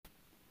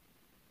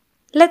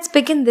Let's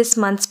begin this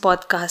month's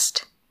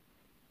podcast.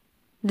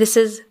 This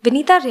is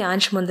Vinita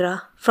Riyansh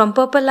Mundra from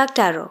Purple Luck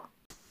Tarot.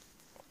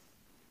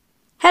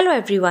 Hello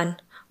everyone.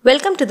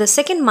 Welcome to the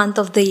second month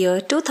of the year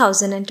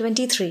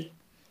 2023,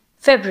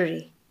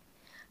 February.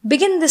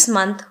 Begin this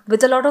month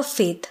with a lot of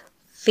faith.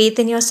 Faith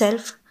in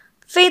yourself,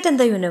 faith in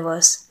the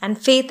universe, and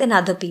faith in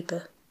other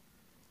people.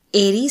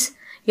 Aries,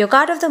 your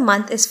card of the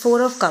month is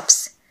Four of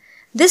Cups.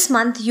 This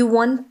month you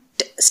want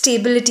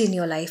stability in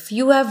your life.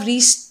 You have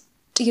reached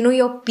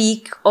your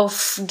peak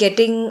of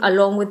getting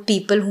along with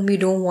people whom you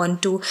don't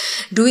want to,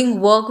 doing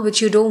work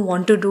which you don't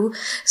want to do.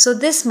 So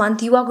this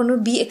month you are going to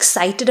be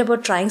excited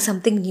about trying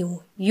something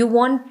new. You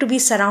want to be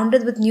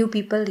surrounded with new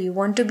people. You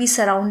want to be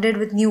surrounded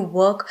with new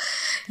work.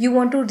 You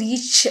want to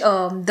reach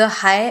the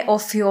high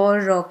of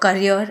your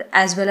career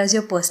as well as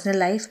your personal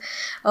life.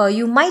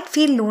 You might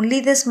feel lonely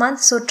this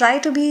month, so try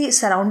to be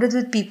surrounded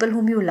with people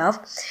whom you love.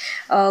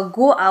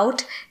 Go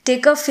out,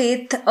 take a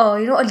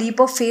leap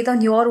of faith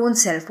on your own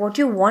self. What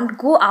you want,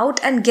 go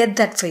out and get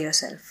that for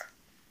yourself.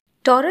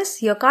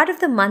 Taurus, your card of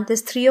the month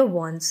is Three of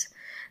Wands.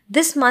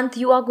 This month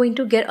you are going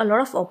to get a lot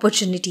of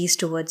opportunities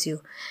towards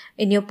you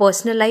in your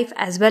personal life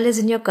as well as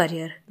in your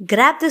career.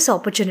 Grab this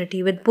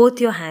opportunity with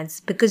both your hands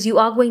because you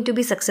are going to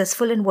be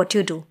successful in what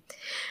you do.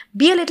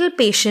 Be a little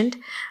patient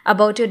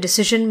about your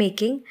decision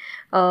making.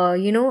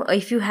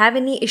 If you have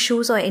any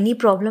issues or any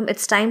problem,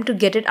 it's time to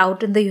get it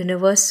out in the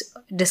universe.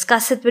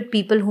 Discuss it with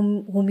people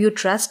whom you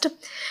trust.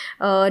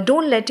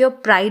 Don't let your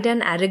pride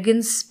and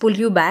arrogance pull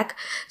you back.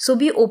 So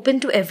be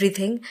open to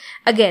everything.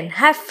 Again,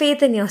 have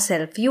faith in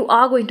yourself. You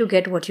are going to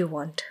get what you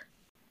want.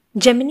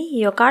 Gemini,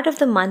 your card of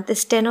the month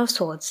is Ten of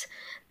Swords.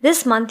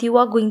 This month you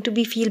are going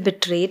to feel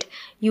betrayed.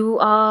 You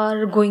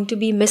are going to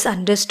be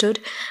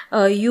misunderstood.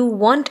 You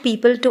want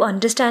people to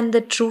understand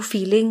the true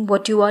feeling,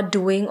 what you are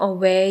doing or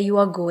where you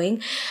are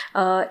going.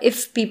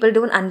 If people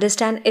don't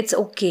understand, it's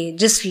okay.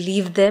 Just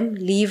leave them.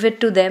 Leave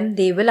it to them.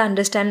 They will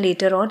understand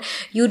later on.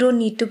 You don't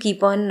need to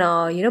keep on,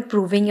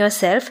 proving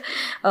yourself.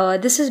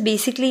 This is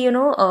basically,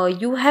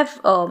 you have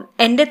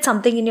ended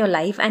something in your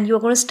life and you're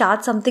going to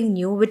start something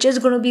new, which is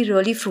going to be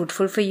really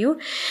fruitful for you.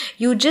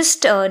 You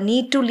just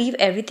need to leave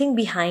everything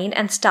behind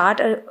and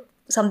start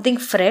something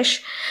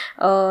fresh.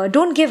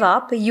 Don't give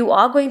up. You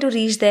are going to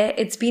reach there.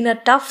 It's been a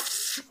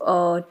tough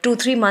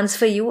 2-3 months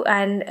for you,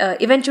 and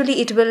eventually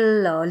it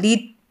will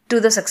lead to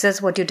the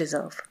success what you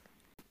deserve.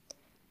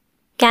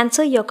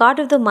 Cancer, your card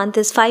of the month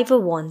is Five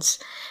of Wands.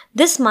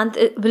 This month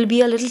will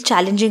be a little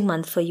challenging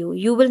month for you.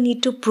 You will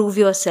need to prove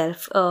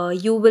yourself.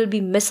 You will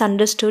be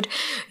misunderstood.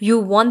 You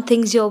want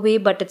things your way,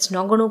 but it's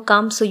not going to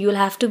come. So you'll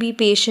have to be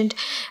patient.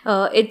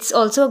 It's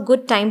also a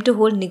good time to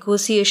hold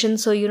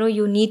negotiations. So,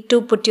 you need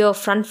to put your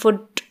front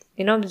foot,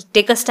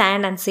 take a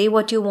stand and say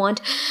what you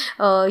want.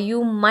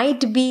 You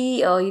might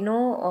be,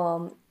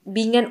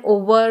 being an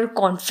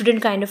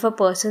overconfident kind of a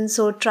person,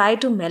 so try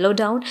to mellow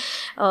down,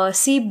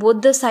 see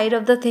both the side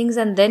of the things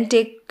and then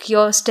take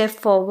your step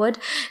forward.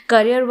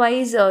 Career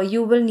wise,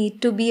 you will need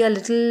to be a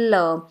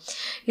little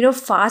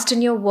fast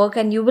in your work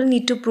and you will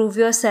need to prove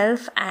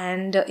yourself,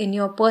 and in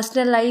your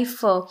personal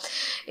life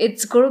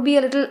it's going to be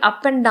a little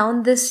up and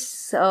down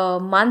this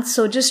month,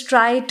 so just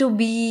try to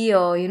be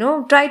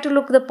try to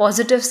look the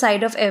positive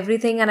side of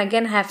everything, and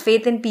again have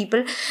faith in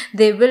people.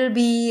 They will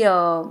be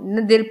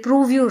they'll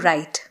prove you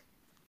right.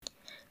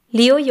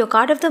 Leo, your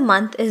card of the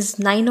month is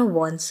Nine of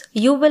Wands.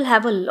 You will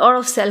have a lot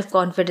of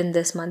self-confidence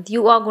this month.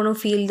 You are going to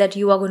feel that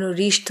you are going to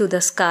reach to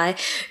the sky.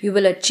 You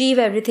will achieve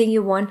everything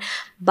you want.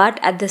 But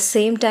at the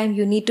same time,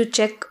 you need to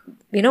check,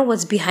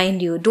 what's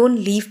behind you. Don't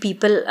leave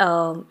people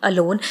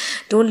alone.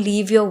 Don't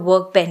leave your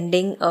work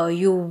pending.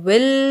 You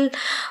will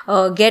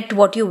get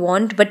what you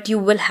want, but you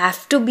will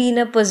have to be in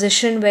a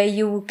position where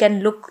you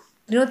can look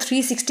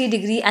 360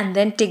 degree and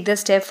then take the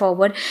step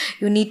forward.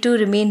 You need to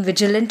remain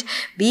vigilant,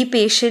 be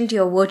patient.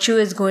 Your virtue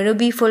is going to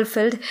be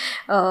fulfilled.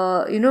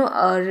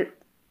 Don't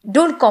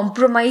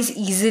compromise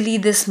easily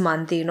this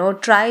month.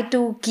 Try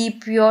to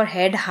keep your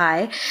head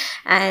high,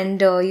 and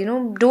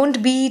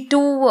don't be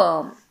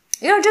too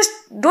just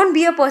don't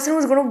be a person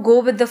who's going to go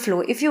with the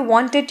flow. If you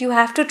want it, you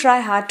have to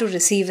try hard to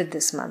receive it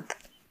this month.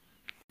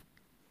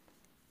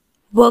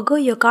 Virgo,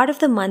 your card of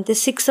the month is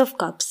Six of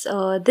Cups.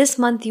 This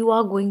month you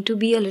are going to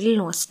be a little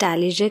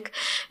nostalgic.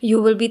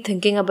 You will be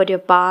thinking about your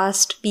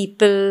past, people,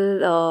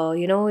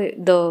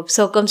 the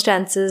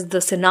circumstances, the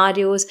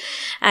scenarios,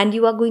 and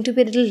you are going to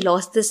be a little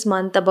lost this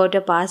month about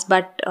your past,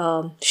 but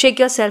shake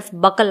yourself,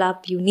 buckle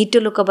up. You need to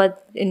look about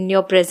in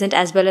your present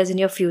as well as in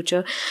your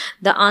future.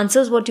 The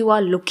answers what you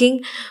are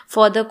looking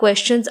for, the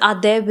questions are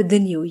there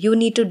within you. You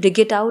need to dig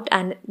it out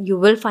and you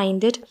will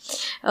find it.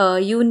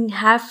 You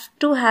have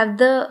to have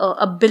the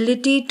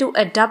ability to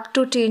adapt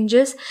to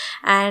changes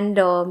and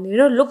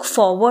look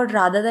forward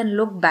rather than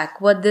look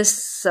backward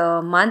this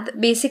month.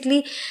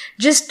 Basically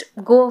just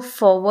go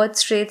forward,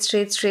 straight.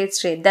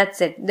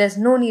 That's it. There's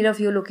no need of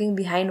you looking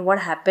behind what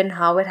happened,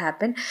 how it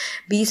happened.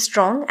 Be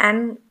strong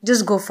and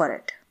just go for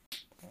it.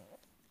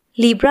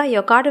 Libra,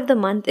 your card of the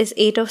month is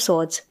Eight of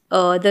Swords.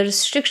 The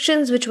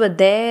restrictions which were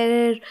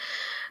there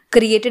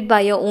created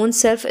by your own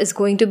self is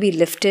going to be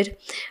lifted.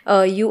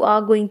 You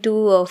are going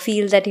to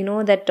feel that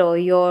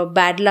your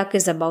bad luck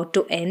is about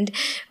to end.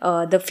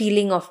 The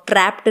feeling of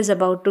trapped is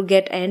about to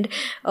get end.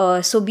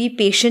 So be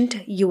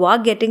patient. You are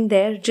getting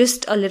there.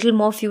 Just a little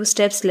more few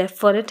steps left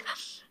for it.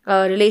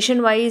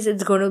 Relation wise,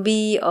 it's going to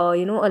be a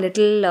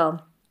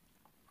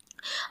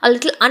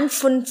little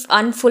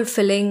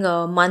unfulfilling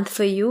month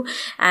for you.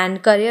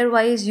 And career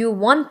wise, you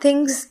want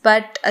things,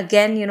 but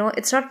again,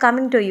 it's not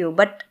coming to you.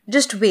 But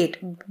just wait,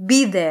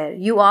 be there.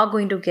 You are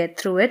going to get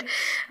through it.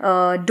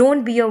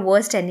 Don't be your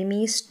worst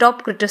enemy.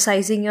 Stop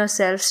criticizing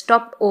yourself.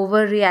 Stop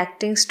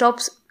overreacting. Stop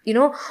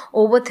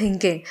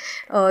overthinking.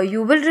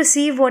 You will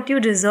receive what you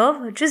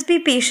deserve. Just be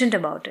patient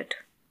about it.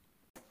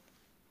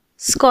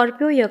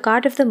 Scorpio, your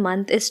card of the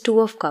month is Two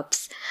of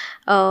Cups.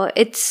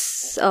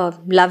 It's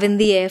love in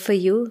the air for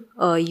you.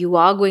 You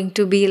are going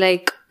to be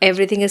like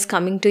everything is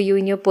coming to you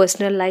in your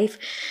personal life.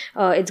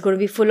 It's going to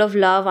be full of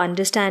love,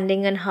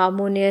 understanding, and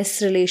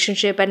harmonious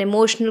relationship, and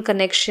emotional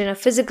connection, a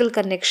physical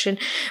connection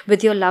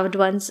with your loved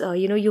ones.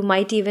 You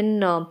might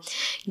even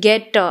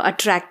get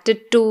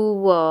attracted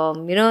to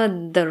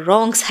the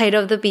wrong side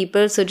of the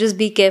people. So just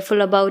be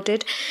careful about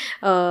it.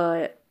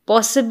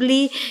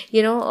 Possibly,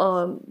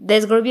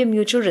 there's going to be a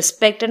mutual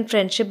respect and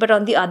friendship, but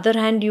on the other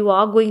hand, you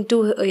are going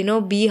to,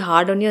 be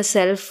hard on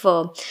yourself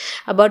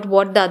about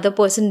what the other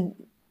person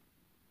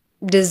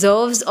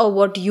deserves or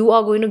what you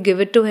are going to give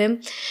it to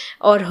him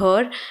or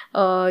her.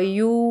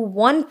 You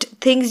want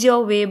things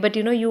your way, but,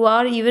 you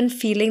are even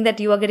feeling that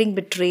you are getting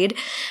betrayed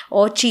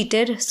or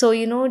cheated. So,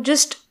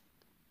 just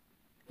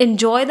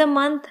enjoy the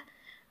month.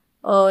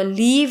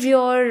 Leave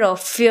your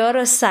fear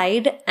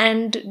aside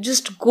and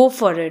just go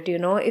for it.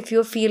 If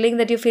you're feeling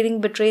that you're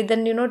feeling betrayed,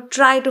 then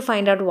try to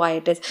find out why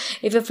it is.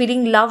 If you're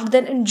feeling loved,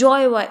 then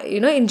enjoy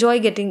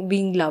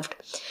being loved.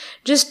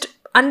 Just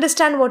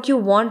understand what you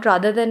want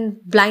rather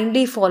than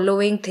blindly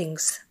following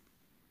things.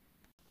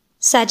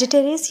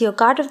 Sagittarius, your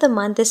card of the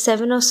month is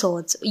Seven of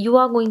Swords. You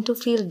are going to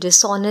feel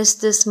dishonest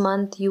this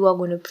month. You are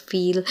going to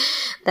feel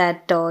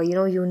that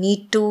you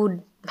need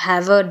to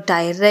have a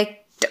direct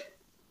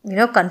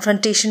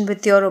confrontation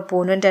with your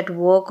opponent at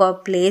work or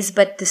place,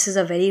 but this is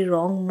a very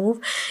wrong move.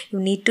 You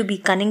need to be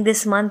cunning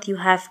this month. You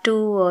have to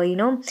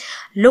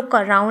look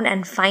around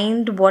and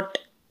find what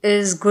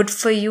is good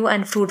for you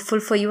and fruitful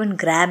for you and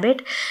grab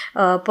it.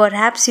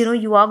 Perhaps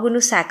you are going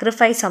to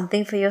sacrifice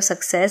something for your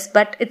success,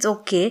 but it's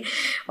okay.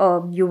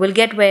 You will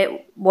get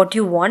what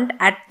you want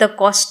at the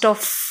cost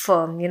of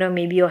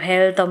maybe your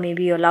health or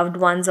maybe your loved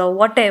ones or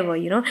whatever.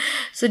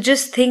 So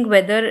just think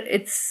whether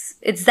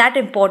it's that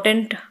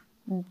important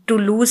to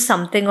lose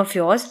something of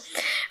yours.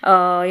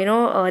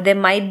 There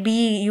might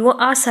be, you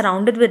are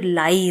surrounded with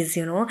lies,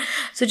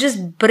 so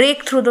just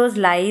break through those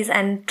lies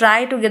and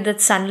try to get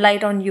that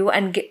sunlight on you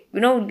and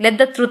let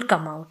the truth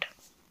come out.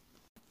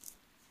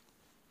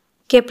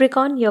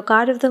 Capricorn, your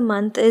card of the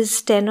month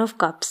is Ten of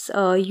Cups.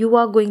 You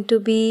are going to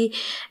be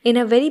in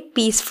a very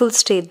peaceful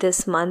state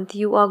this month.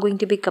 You are going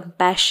to be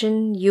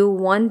compassionate. You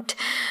want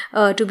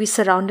to be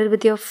surrounded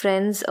with your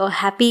friends, a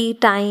happy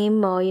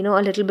time, a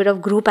little bit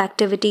of group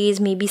activities,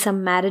 maybe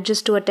some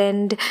marriages to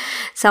attend,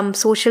 some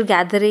social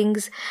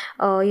gatherings.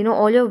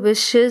 All your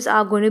wishes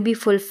are going to be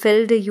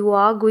fulfilled. You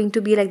are going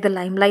to be like the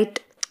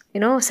limelight,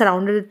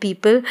 surrounded with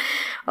people.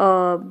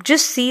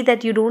 Just see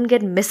that you don't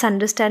get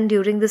misunderstood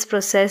during this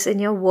process in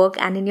your work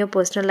and in your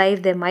personal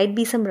life. There might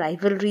be some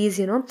rivalries,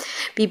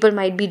 people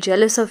might be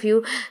jealous of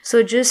you.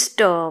 So just,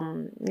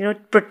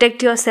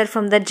 protect yourself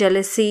from that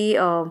jealousy,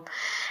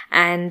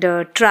 and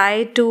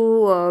try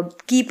to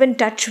keep in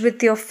touch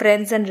with your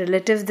friends and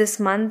relatives this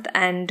month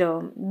and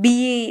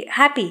be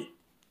happy.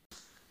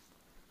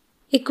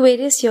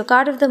 Aquarius, your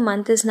card of the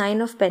month is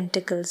Nine of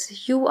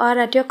Pentacles. You are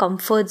at your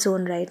comfort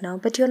zone right now,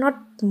 but you're not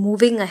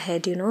moving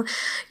ahead,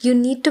 You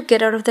need to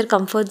get out of that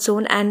comfort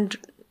zone and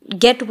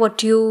get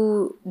what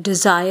you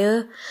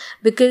desire,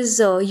 because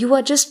you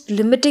are just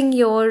limiting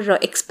your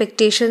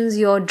expectations,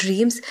 your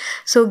dreams.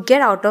 So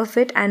get out of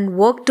it and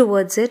work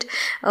towards it.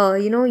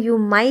 You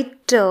might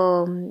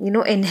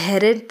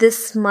inherit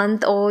this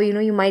month, or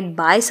you might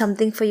buy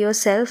something for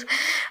yourself.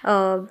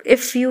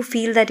 If you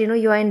feel that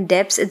you are in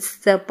debts, it's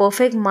the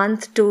perfect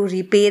month to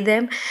repay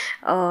them.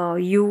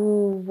 You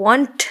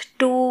want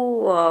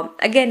to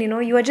again,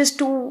 you are just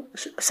too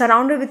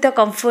surrounded with the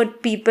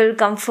comfort people,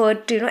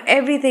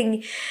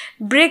 everything.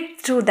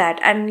 Break through that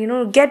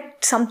and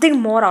get something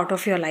more out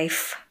of your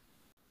life.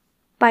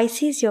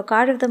 Pisces, your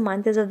card of the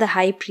month is of the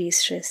High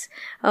Priestess.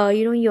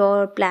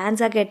 Your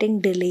plans are getting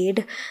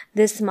delayed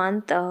this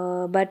month,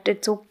 but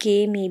it's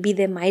okay. Maybe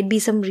there might be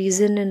some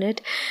reason in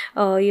it.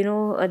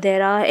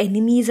 There are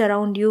enemies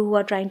around you who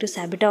are trying to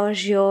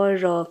sabotage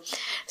your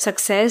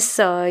success.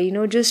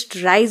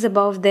 Just rise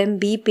above them.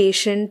 Be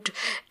patient.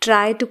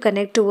 Try to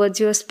connect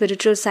towards your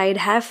spiritual side.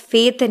 Have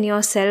faith in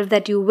yourself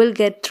that you will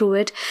get through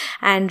it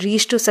and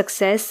reach to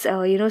success.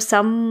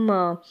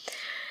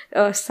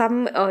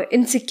 Some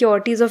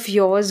insecurities of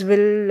yours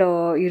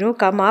will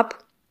come up,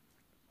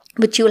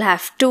 which you'll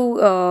have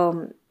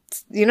to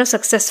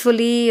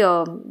successfully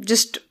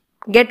just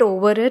get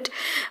over it.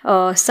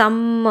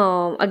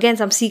 Some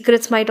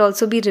secrets might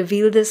also be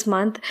revealed this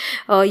month.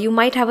 You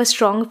might have a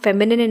strong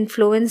feminine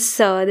influence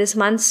this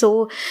month.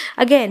 So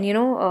again,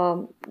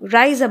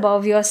 rise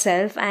above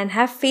yourself and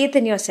have faith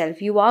in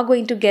yourself. You are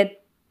going to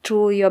get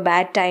through your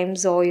bad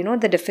times or,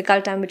 the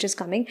difficult time which is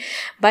coming,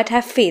 but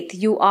have faith.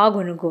 You are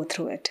going to go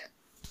through it.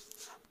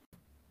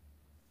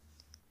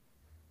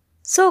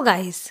 So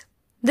guys,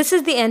 this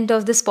is the end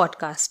of this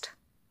podcast.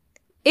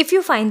 If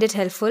you find it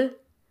helpful,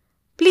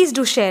 please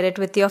do share it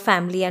with your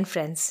family and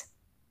friends.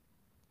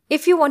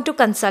 If you want to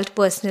consult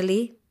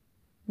personally,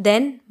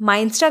 then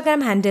my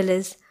Instagram handle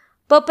is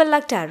Purple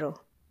Luck Tarot.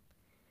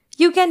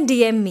 You can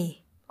DM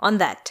me on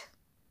that.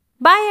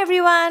 Bye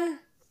everyone!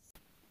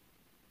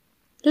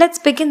 Let's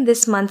begin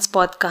this month's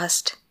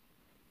podcast.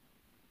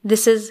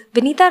 This is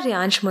Vinita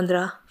Riyansh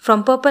Mundra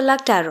from Purple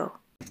Luck Tarot.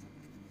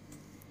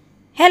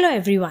 Hello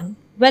everyone.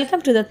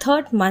 Welcome to the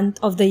third month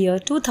of the year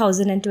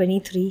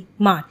 2023,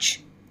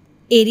 March.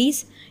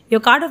 Aries, your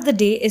card of the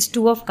day is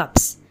Two of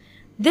Cups.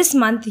 This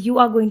month you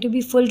are going to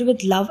be filled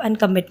with love and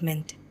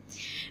commitment.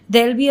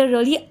 There will be a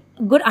really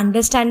good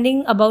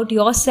understanding about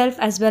yourself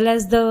as well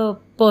as the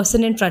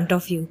person in front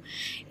of you.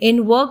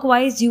 In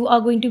work-wise, you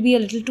are going to be a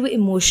little too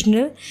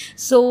emotional.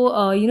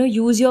 So,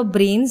 use your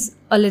brains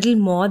a little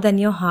more than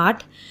your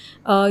heart.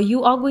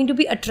 You are going to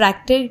be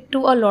attracted to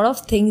a lot of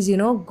things,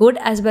 good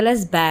as well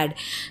as bad.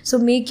 So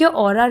make your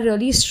aura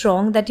really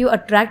strong that you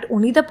attract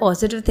only the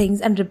positive things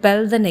and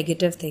repel the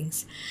negative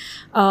things.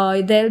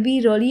 There will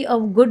be really a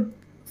good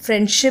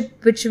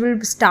friendship which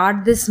will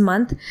start this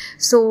month.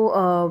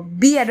 So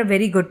be at a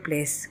very good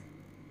place.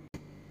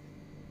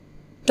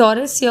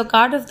 Taurus, your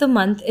card of the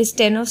month is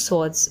Ten of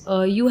Swords.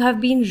 You have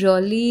been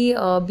really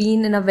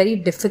been in a very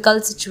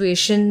difficult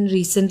situation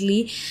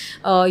recently.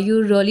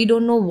 You really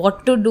don't know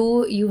what to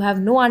do. You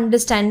have no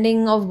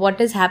understanding of what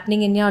is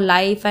happening in your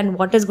life and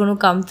what is going to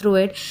come through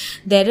it.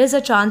 There is a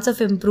chance of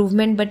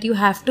improvement, but you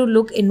have to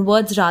look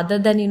inwards rather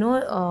than,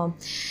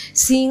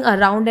 seeing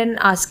around and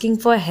asking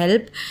for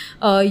help.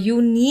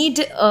 You need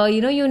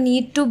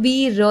to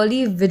be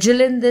really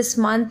vigilant this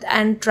month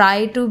and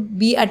try to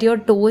be at your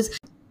toes.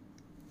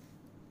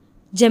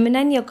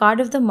 Gemini, your card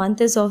of the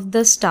month is of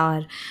the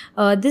Star.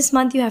 This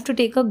month you have to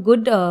take a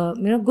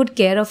good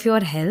care of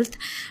your health.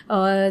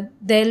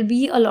 There'll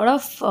be a lot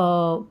of,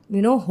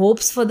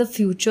 hopes for the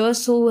future.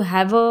 So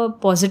have a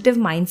positive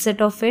mindset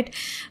of it.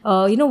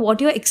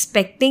 What you're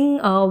expecting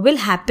will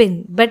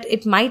happen, but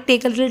it might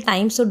take a little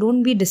time. So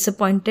don't be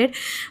disappointed.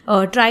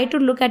 Try to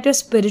look at your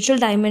spiritual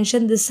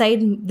dimension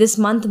this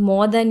month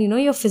more than,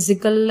 your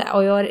physical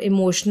or your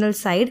emotional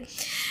side.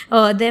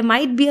 There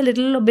might be a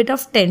little bit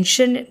of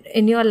tension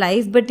in your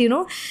life, but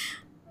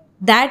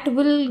that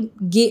will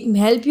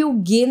help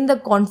you gain the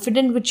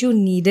confidence which you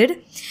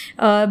needed.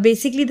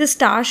 Basically the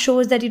star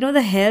shows that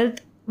the health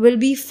will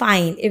be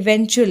fine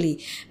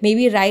eventually.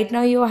 Maybe right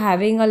now you're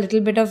having a little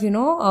bit of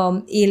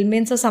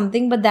ailments or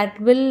something, but that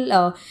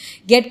will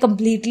get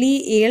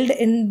completely ailed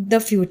in the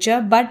future.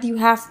 But you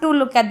have to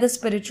look at the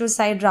spiritual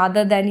side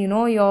rather than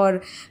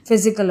your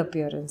physical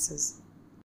appearances.